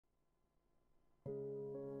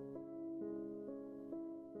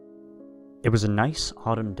It was a nice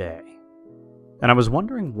autumn day, and I was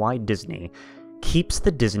wondering why Disney keeps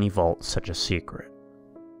the Disney Vault such a secret.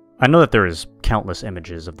 I know that there is countless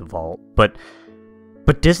images of the vault, but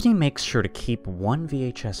Disney makes sure to keep one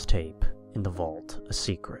VHS tape in the vault a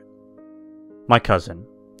secret. My cousin,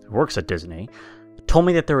 who works at Disney, told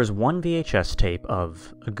me that there is one VHS tape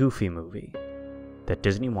of a Goofy movie that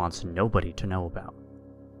Disney wants nobody to know about.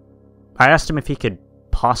 I asked him if he could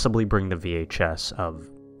possibly bring the VHS of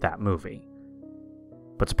that movie,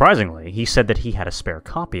 but surprisingly, he said that he had a spare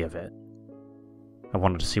copy of it. I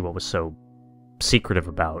wanted to see what was so secretive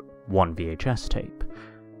about one VHS tape.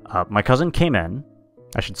 My cousin came in.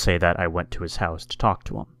 I should say that I went to his house to talk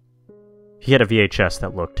to him. He had a VHS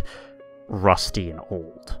that looked rusty and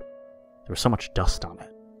old. There was so much dust on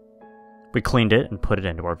it. We cleaned it and put it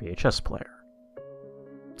into our VHS player.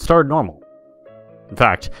 It started normal. In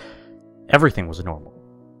fact, everything was normal.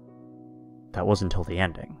 That was until the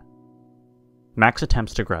ending. Max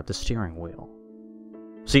attempts to grab the steering wheel.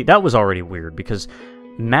 See, that was already weird because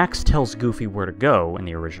Max tells Goofy where to go in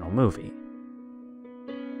the original movie.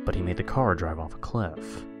 But he made the car drive off a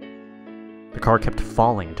cliff. The car kept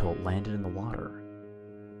falling until it landed in the water.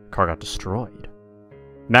 The car got destroyed.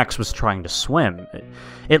 Max was trying to swim.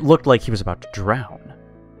 It looked like he was about to drown.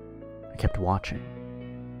 I kept watching.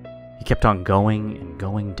 He kept on going and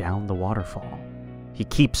going down the waterfall. He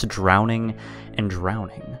keeps drowning and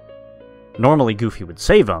drowning. Normally Goofy would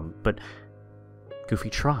save him, but Goofy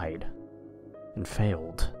tried and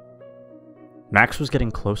failed. Max was getting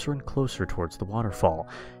closer and closer towards the waterfall.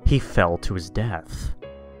 He fell to his death.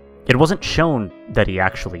 It wasn't shown that he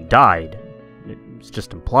actually died. It was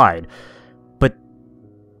just implied.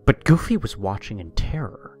 But Goofy was watching in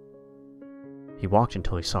terror. He walked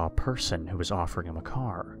until he saw a person who was offering him a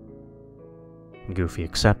car. And Goofy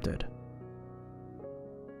accepted.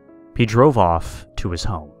 He drove off to his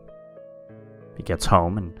home. He gets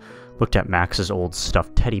home and looked at Max's old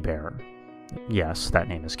stuffed teddy bear. Yes, that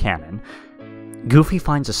name is canon. Goofy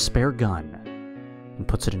finds a spare gun and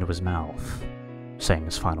puts it into his mouth, saying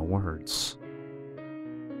his final words.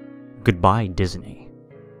 "Goodbye, Disney."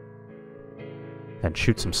 Then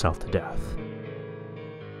shoots himself to death.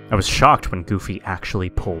 I was shocked when Goofy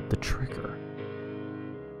actually pulled the trigger.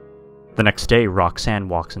 The next day, Roxanne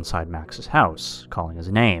walks inside Max's house, calling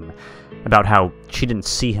his name, about how she didn't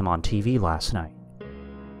see him on TV last night.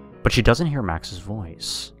 But she doesn't hear Max's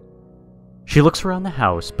voice. She looks around the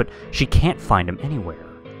house, but she can't find him anywhere.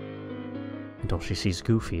 Until she sees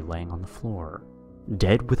Goofy laying on the floor,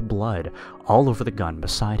 dead with blood all over the gun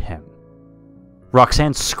beside him.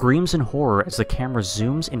 Roxanne screams in horror as the camera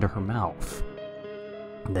zooms into her mouth.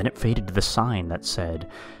 And then it faded to the sign that said,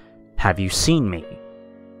 "Have you seen me?"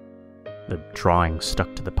 The drawing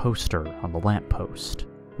stuck to the poster on the lamppost,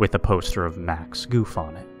 with a poster of Max Goof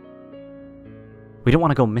on it. "We don't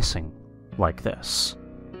want to go missing like this,"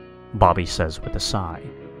 Bobby says with a sigh.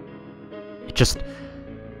 "It just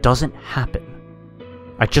doesn't happen.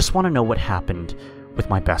 I just want to know what happened with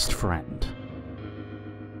my best friend."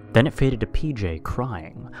 Then it faded to PJ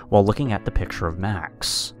crying while looking at the picture of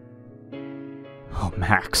Max. "Oh,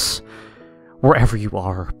 Max, wherever you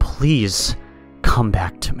are, please come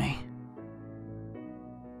back to me."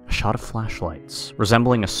 A shot of flashlights,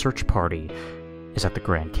 resembling a search party, is at the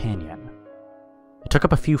Grand Canyon. It took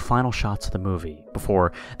up a few final shots of the movie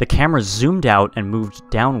before the camera zoomed out and moved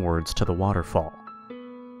downwards to the waterfall.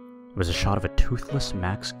 It was a shot of a toothless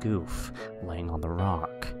Max Goof laying on the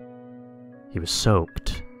rock. He was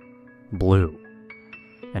soaked, blue,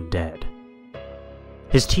 and dead.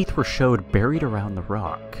 His teeth were showed buried around the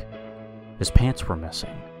rock. His pants were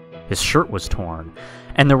missing. His shirt was torn,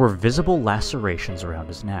 and there were visible lacerations around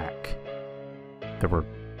his neck. There were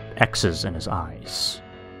X's in his eyes.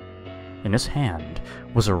 In his hand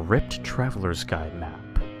was a ripped traveler's guide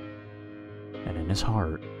map. And in his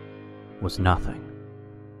heart was nothing.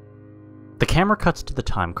 The camera cuts to the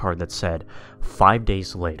time card that said 5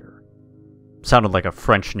 days later. Sounded like a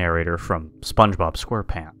French narrator from SpongeBob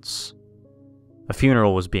SquarePants. A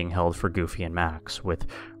funeral was being held for Goofy and Max, with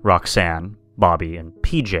Roxanne, Bobby, and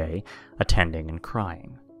PJ attending and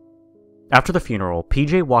crying. After the funeral,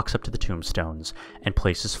 PJ walks up to the tombstones and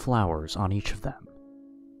places flowers on each of them.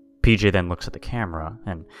 PJ then looks at the camera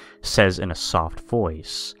and says in a soft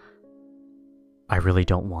voice, "I really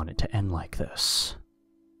don't want it to end like this."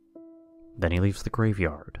 Then he leaves the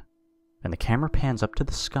graveyard, and the camera pans up to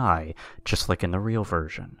the sky just like in the real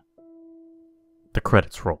version. The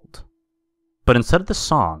credits rolled. But instead of the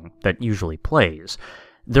song that usually plays,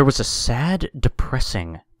 there was a sad,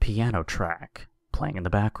 depressing piano track playing in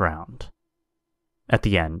the background. At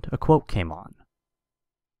the end, a quote came on.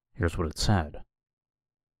 Here's what it said.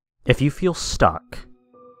 If you feel stuck,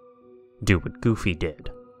 do what Goofy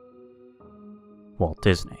did. Walt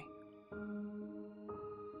Disney.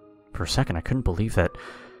 For a second, I couldn't believe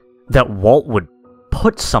that Walt would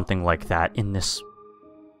put something like that in this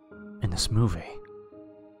movie.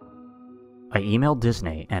 I emailed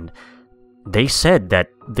Disney, and they said that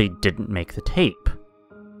they didn't make the tape,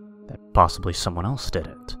 that possibly someone else did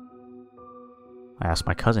it. I asked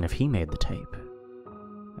my cousin if he made the tape.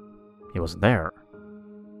 He wasn't there.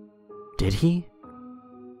 Did he?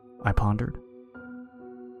 I pondered.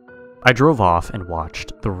 I drove off and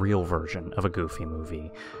watched the real version of a Goofy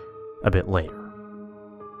movie a bit later.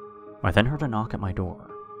 I then heard a knock at my door,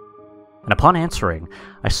 and upon answering,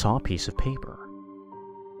 I saw a piece of paper.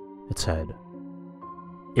 It said,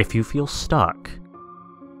 "If you feel stuck,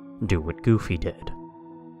 do what Goofy did."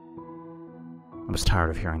 I was tired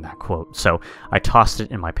of hearing that quote, so I tossed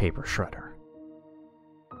it in my paper shredder.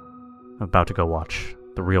 I'm about to go watch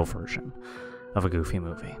the real version of a Goofy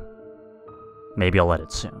movie. Maybe I'll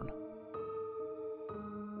edit soon.